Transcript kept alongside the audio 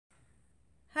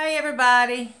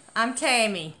everybody, I'm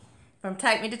Tammy from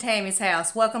Take Me to Tammy's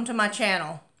House. Welcome to my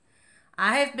channel.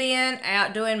 I have been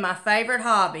out doing my favorite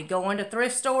hobby, going to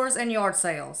thrift stores and yard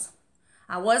sales.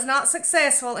 I was not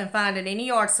successful in finding any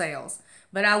yard sales,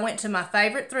 but I went to my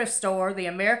favorite thrift store, the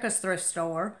America's Thrift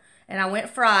Store, and I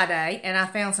went Friday and I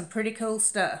found some pretty cool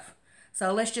stuff.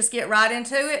 So let's just get right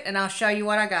into it and I'll show you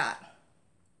what I got.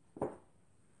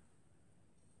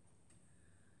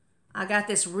 I got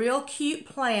this real cute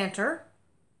planter,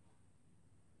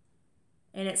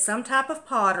 and it's some type of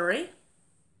pottery,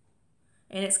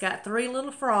 and it's got 3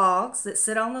 little frogs that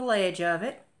sit on the ledge of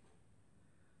it.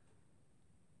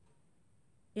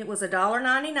 It was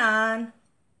 $1.99, and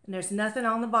there's nothing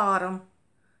on the bottom,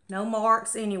 no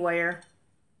marks anywhere.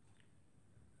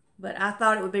 But I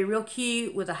thought it would be real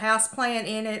cute with a house plant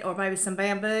in it, or maybe some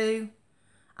bamboo.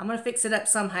 I'm going to fix it up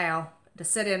somehow to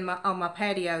sit on my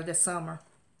patio this summer.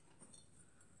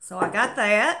 So I got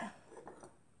that.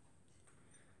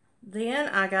 Then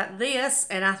I got this,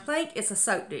 and I think it's a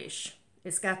soap dish.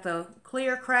 It's got the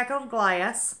clear crackled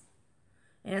glass,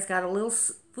 and it's got a little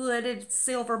footed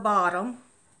silver bottom.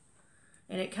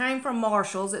 And it came from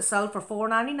Marshall's. It sold for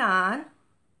 $4.99. It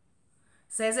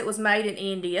says it was made in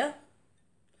India.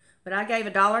 But I gave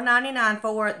 $1.99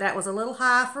 for it. That was a little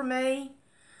high for me,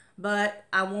 but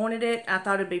I wanted it. I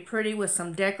thought it'd be pretty with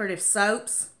some decorative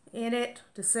soaps in it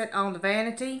to sit on the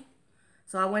vanity.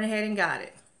 So I went ahead and got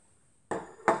it.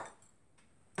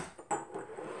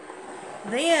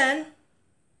 Then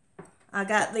I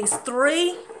got these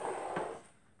 3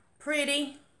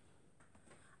 pretty,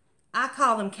 I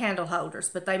call them candle holders,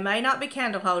 but they may not be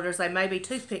candle holders. They may be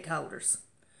toothpick holders.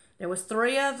 There was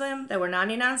 3 of them. They were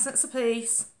 99 cents a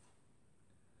piece.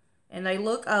 And they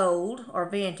look old or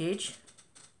vintage.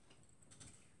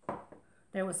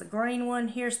 There was the green one.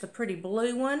 Here's the pretty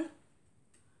blue one.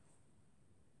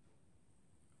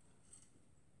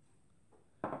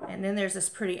 And then there's this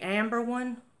pretty amber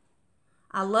one.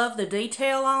 I love the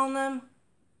detail on them.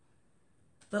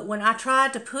 But when I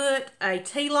tried to put a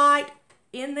tea light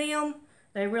in them,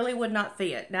 they really would not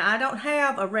fit. Now, I don't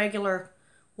have a regular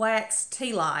wax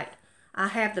tea light. I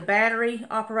have the battery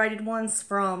operated ones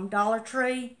from Dollar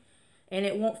Tree, and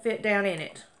it won't fit down in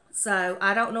it. So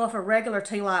I don't know if a regular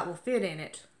tea light will fit in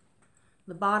it.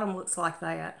 The bottom looks like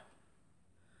that.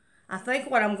 I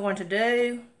think what I'm going to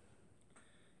do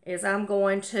is I'm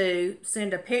going to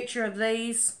send a picture of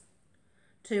these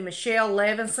to Michelle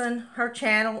Levinson. Her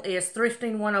channel is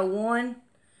Thrifting 101,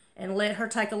 and let her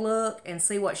take a look and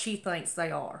see what she thinks they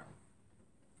are.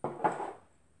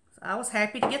 So I was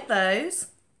happy to get those.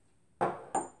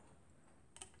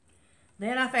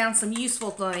 Then I found some useful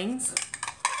things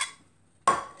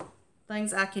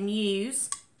I can use.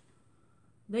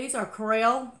 These are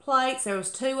Corelle plates. There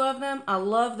was 2 of them. I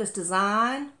love this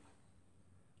design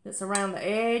that's around the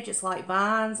edge. It's like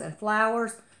vines and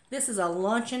flowers. This is a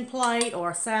luncheon plate or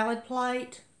a salad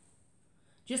plate.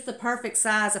 Just the perfect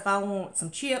size if I want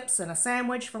some chips and a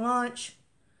sandwich for lunch.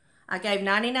 I gave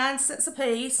 99 cents a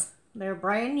piece. They're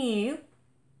brand new.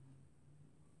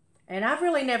 And I've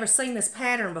really never seen this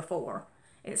pattern before.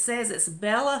 It says it's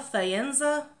Bella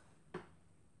Faenza.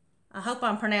 I hope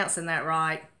I'm pronouncing that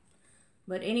right.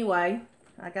 But anyway,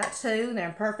 I got 2. They're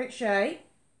in perfect shape.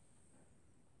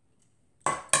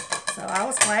 So I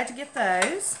was glad to get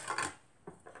those.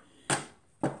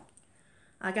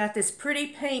 I got this pretty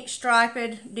pink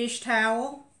striped dish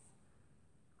towel.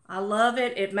 I love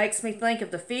it. It makes me think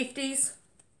of the 50s.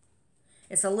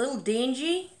 It's a little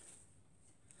dingy,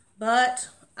 but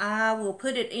I will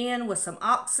put it in with some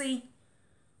oxy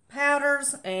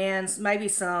powders and maybe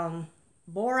some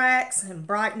borax and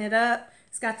brighten it up.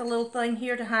 It's got the little thing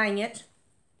here to hang it.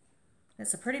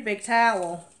 It's a pretty big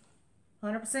towel,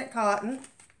 100% cotton.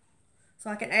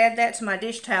 So I can add that to my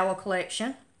dish towel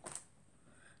collection.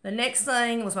 The next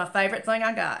thing was my favorite thing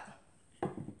I got.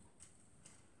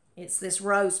 It's this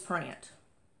rose print.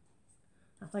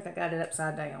 I think I got it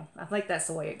upside down. I think that's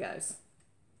the way it goes.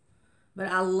 But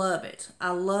I love it. I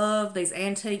love these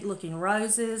antique looking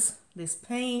roses, this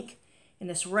pink and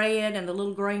this red and the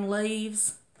little green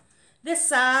leaves. This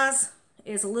size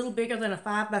is a little bigger than a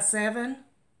 5x7.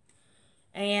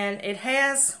 And it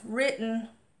has written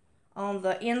on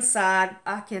the inside,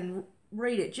 I can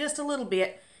read it just a little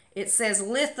bit. It says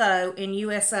litho in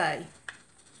USA.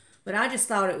 But I just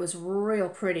thought it was real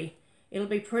pretty. It'll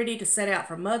be pretty to set out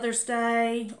for Mother's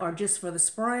Day or just for the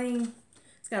spring.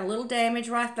 It's got a little damage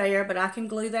right there, but I can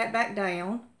glue that back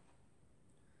down.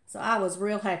 So I was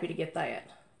real happy to get that.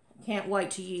 Can't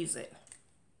wait to use it.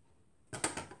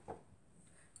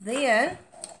 Then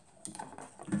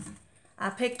I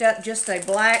picked up just a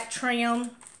black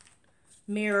trim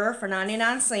mirror for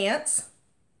 99 cents.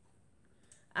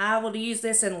 I will use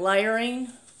this in layering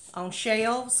on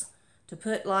shelves to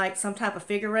put like some type of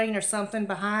figurine or something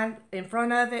behind, in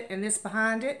front of it, and this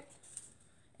behind it.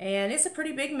 And it's a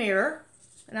pretty big mirror,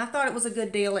 and I thought it was a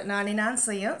good deal at 99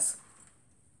 cents.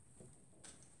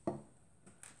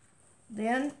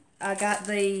 Then I got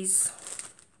these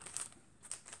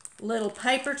little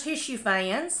paper tissue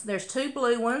fans. There's 2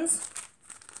 blue ones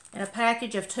and a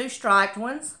package of 2 striped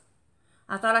ones.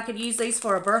 I thought I could use these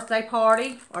for a birthday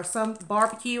party or some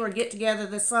barbecue or get together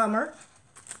this summer.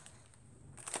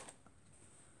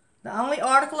 The only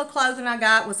article of clothing I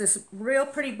got was this real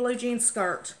pretty blue jean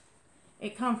skirt.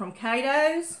 It come from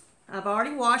Cato's. I've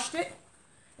already washed it.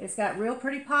 It's got real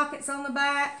pretty pockets on the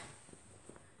back,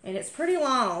 and it's pretty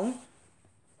long.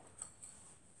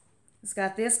 It's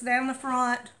got this down the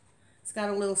front. It's got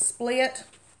a little split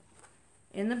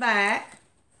in the back.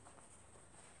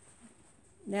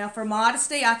 Now for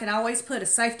modesty, I can always put a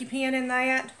safety pin in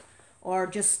that or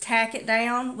just tack it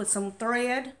down with some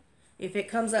thread if it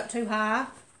comes up too high.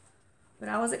 But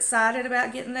I was excited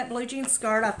about getting that blue jean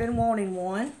skirt. I've been wanting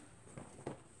one.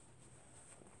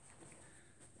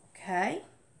 Okay.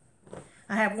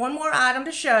 I have one more item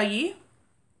to show you.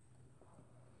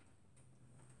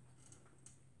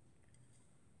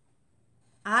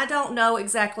 I don't know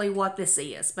exactly what this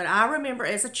is, but I remember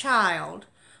as a child,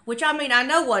 which I mean, I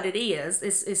know what it is.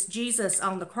 It's Jesus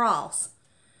on the cross.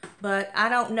 But I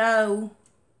don't know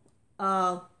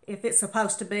if it's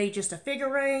supposed to be just a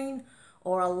figurine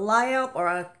or a lamp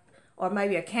or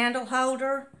maybe a candle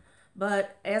holder.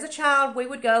 But as a child, we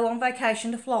would go on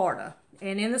vacation to Florida.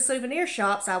 And in the souvenir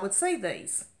shops, I would see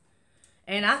these.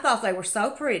 And I thought they were so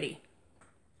pretty.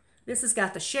 This has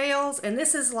got the shells, and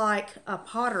this is like a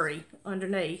pottery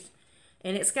underneath.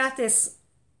 And it's got this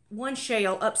one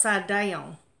shell upside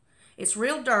down. It's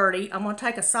real dirty. I'm going to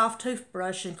take a soft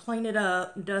toothbrush and clean it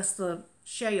up and dust the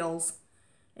shells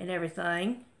and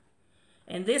everything.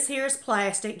 And this here is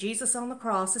plastic. Jesus on the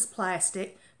cross is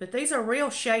plastic. But these are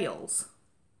real shells.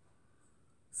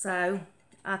 So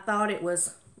I thought it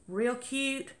was real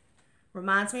cute.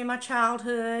 Reminds me of my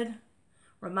childhood.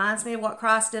 Reminds me of what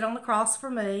Christ did on the cross for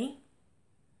me.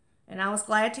 And I was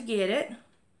glad to get it.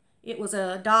 It was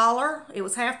 $1. It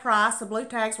was half price. The blue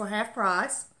tags were half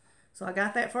price. So I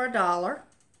got that for $1.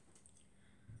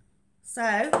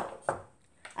 So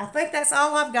I think that's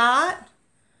all I've got.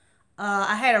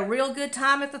 I had a real good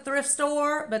time at the thrift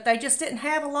store, but they just didn't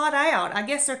have a lot out. I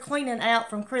guess they're cleaning out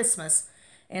from Christmas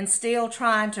and still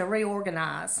trying to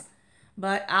reorganize.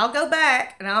 But I'll go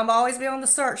back, and I'll always be on the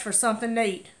search for something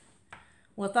neat.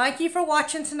 Well, thank you for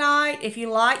watching tonight. If you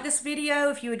like this video,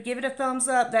 if you would give it a thumbs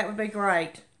up, that would be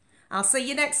great. I'll see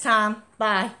you next time.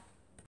 Bye.